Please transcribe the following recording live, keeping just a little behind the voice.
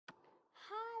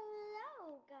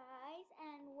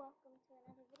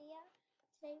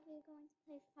Today we're going to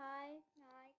play Five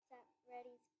Nights at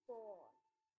Freddy's 4.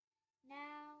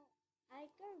 Now,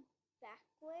 I go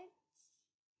backwards.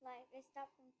 Like, I start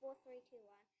from 4, 3, 2,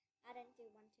 1. I didn't do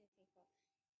 1, 2, 3,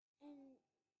 4. And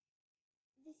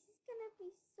this is gonna be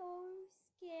so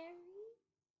scary.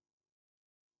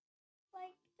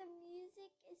 Like, the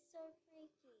music is so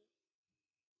freaky.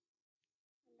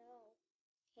 Hello.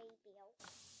 Hey, Bill.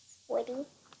 Woody.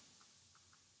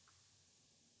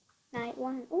 Night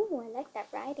 1. Ooh, I like that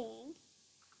writing.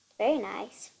 Very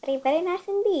nice. Very nice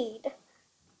indeed.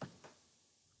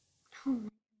 Oh my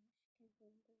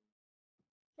gosh,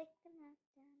 click the map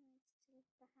downwards to look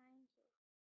behind you.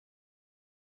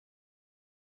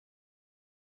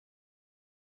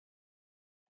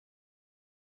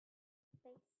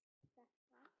 Face that way.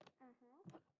 Uh-huh.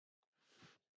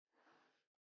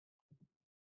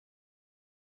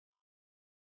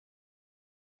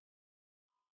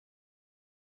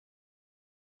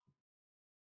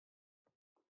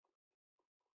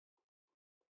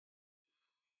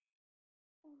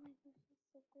 Oh my gosh, it's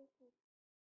so creepy.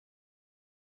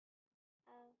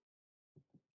 Oh.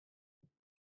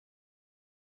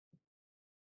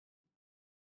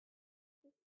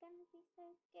 This is gonna be so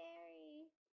scary.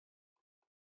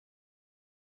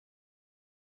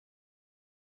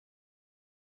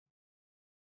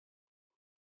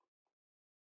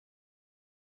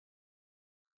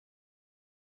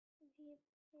 Here,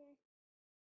 here.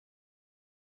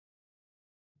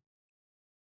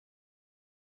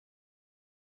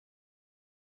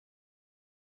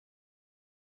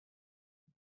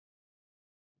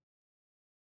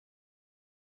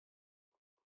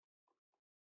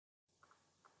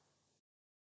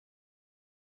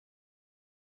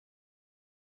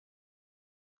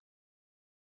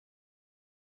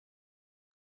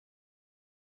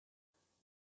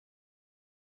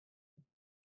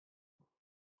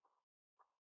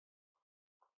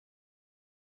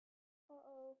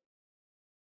 Uh-oh.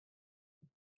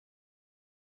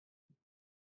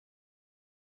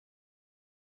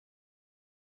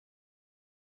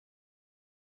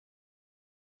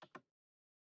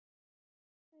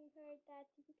 I heard that.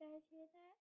 Did you guys hear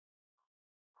that?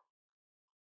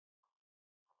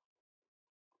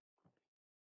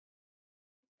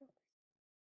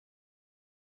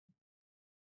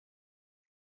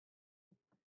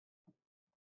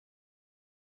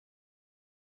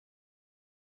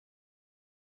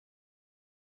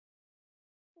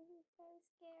 This is so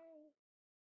scary.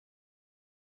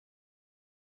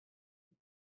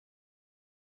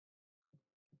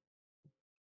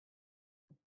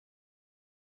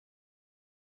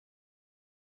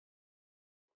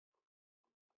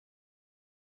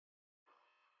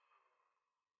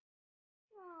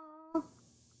 Aww.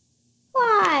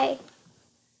 Why?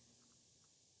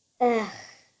 Ugh.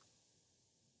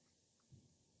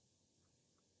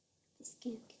 This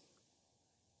game.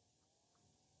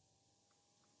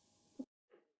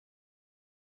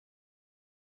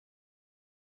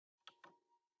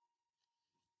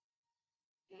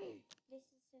 This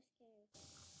is so scary.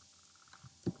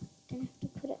 I'm gonna have to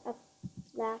put it up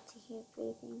loud to hear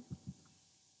breathing.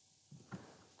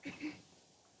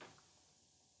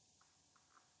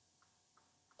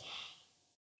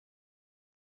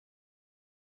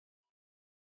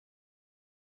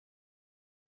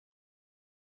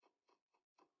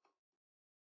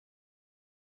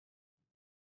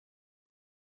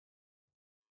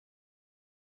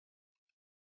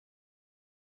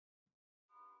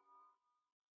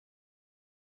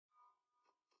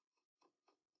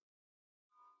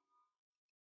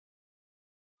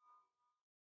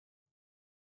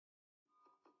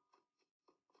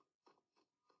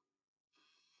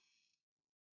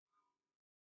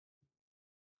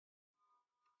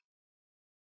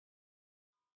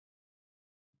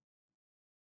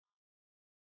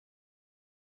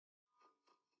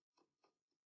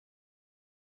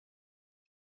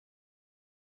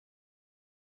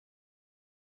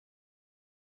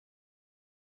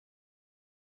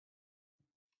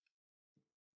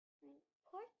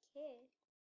 Poor kid.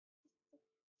 Has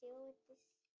to deal with this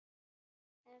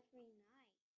every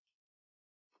night.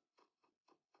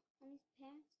 And his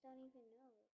parents don't even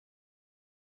know.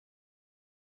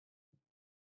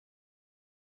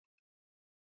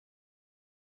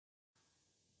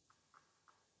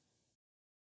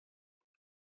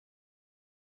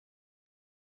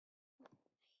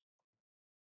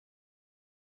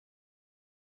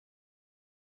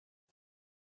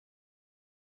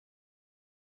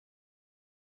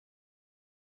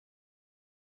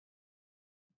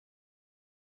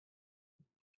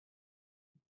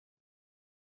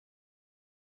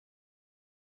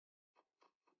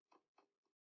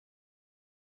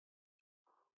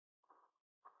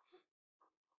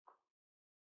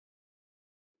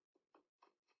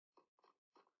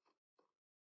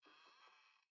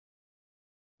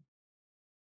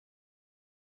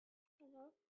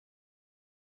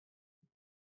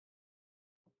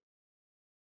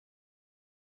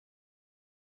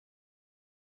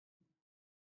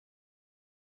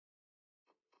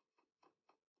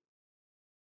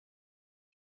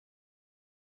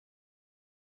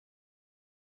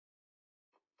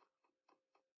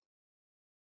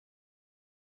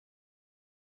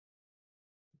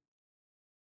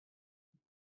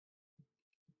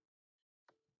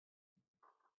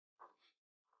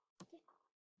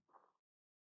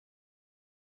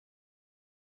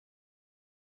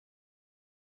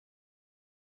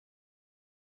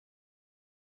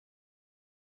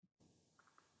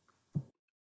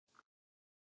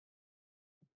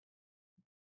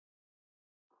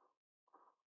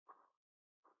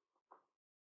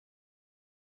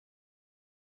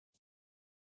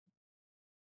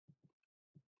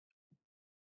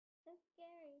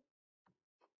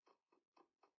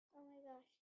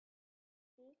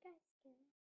 guys scared?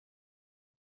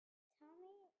 Tell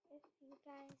me if you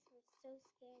guys were so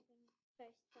scared when you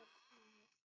first started playing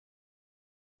this.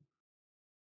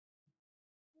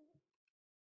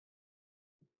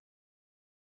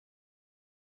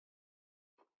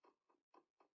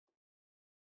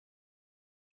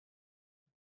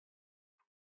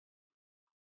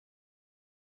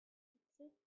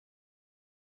 See?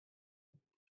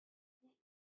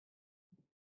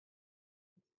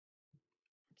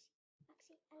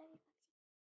 Foxy, I love you,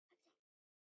 Foxy.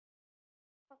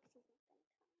 Foxy's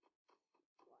not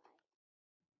gonna come. Why?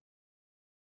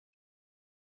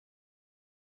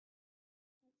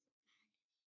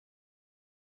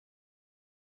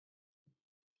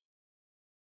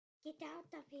 Get out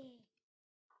of here!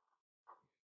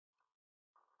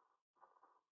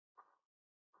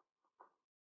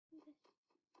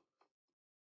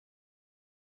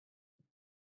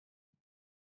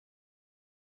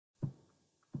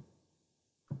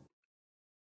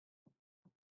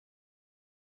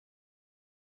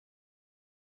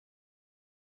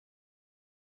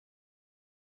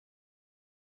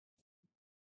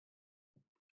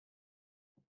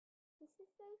 This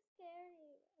is so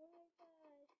scary. Oh my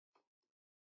god.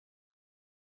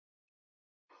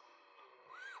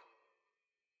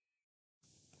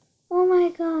 Oh my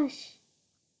gosh.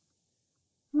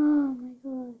 Oh my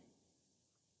god.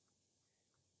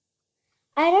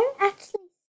 I don't actually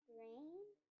scream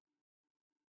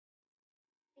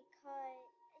because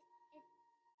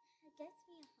it gets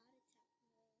me a heart attack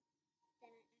more than I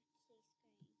actually scream.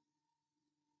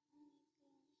 Oh my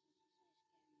god, this is so scary.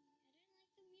 I don't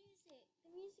like the music. The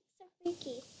music's so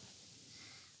freaky.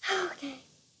 Okay.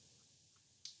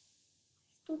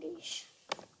 Let's do this.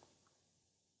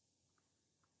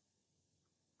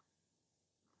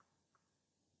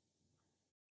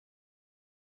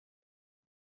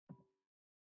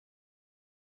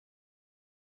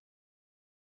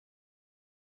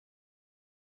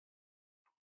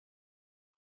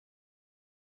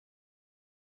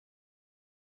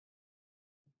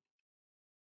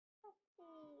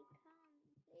 Foxy, come,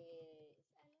 please.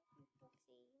 I love you,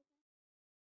 Foxy.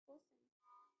 You're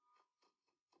awesome.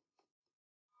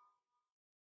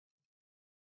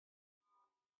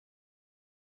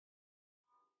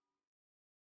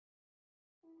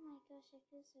 Oh my gosh, I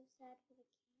feel so sad for the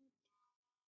kid.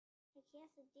 Like he has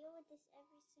to deal with this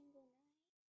every single night.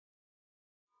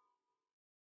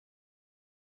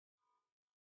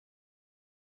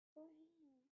 For him.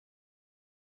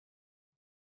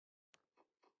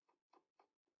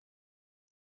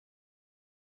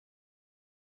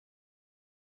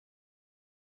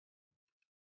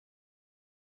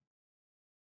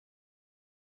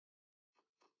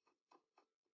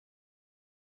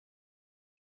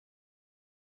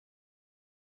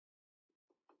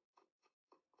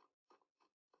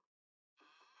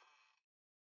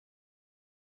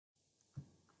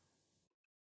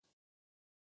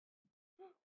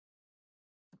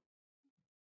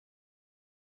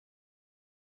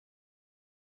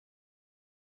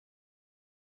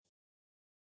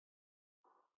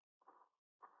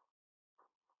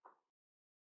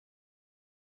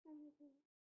 Oh my god.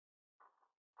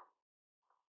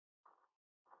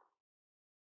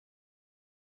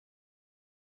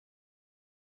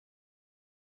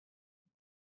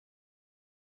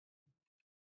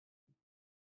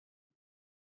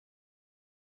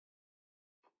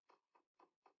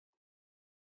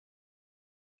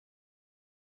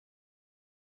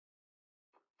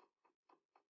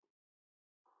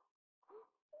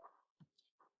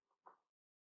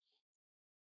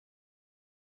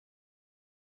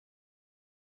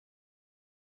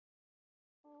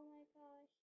 Oh my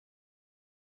gosh.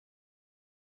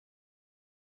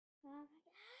 Oh my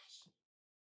gosh.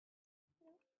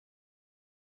 Hello?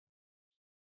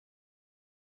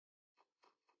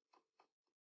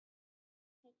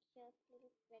 Make your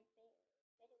little red bear.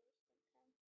 Better come.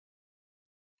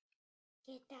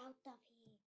 Get out of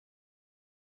here.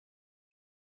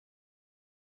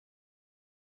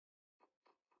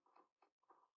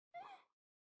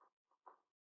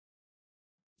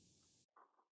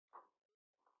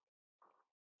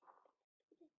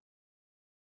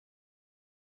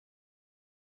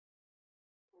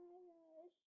 Oh my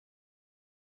gosh.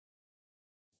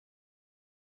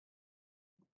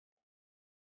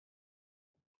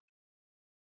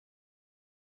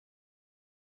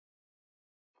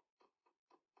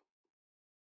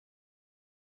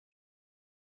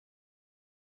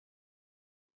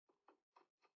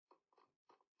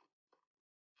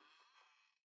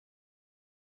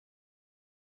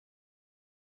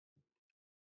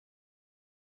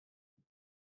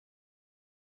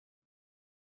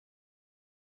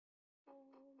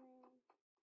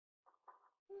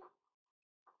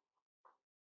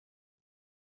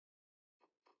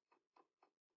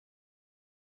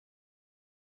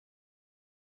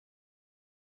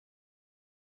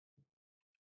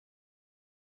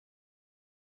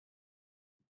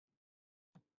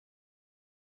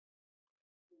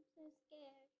 so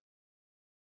scared.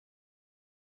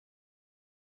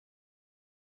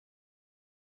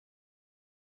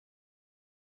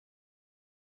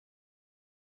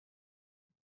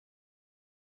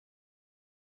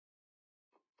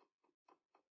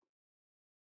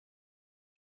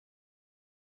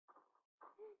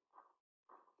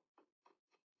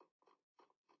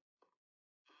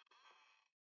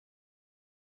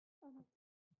 Oh no.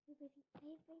 Wait, wait, wait,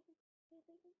 wait, wait,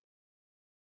 wait, wait.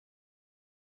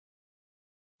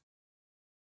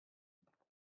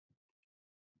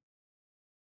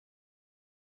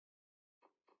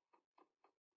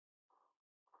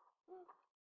 Oh.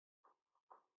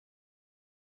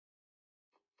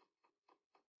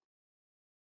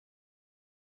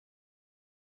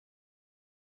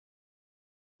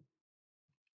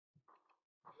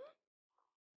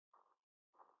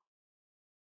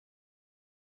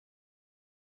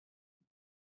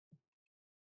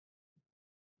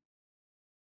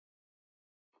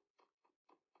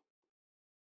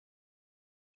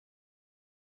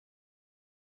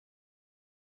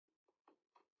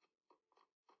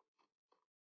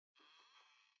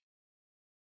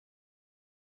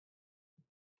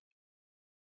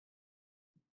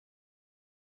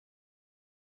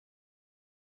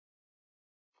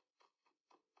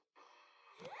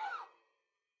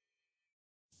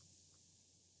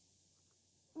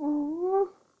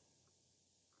 Oh.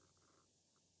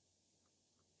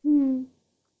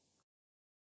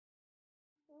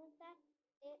 Well, that's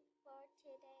it for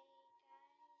today,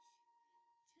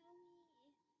 guys. Tell me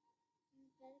if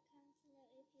below the comments below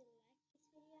if you like this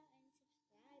video and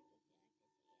subscribe if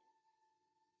you like this video.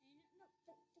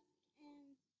 And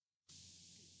no,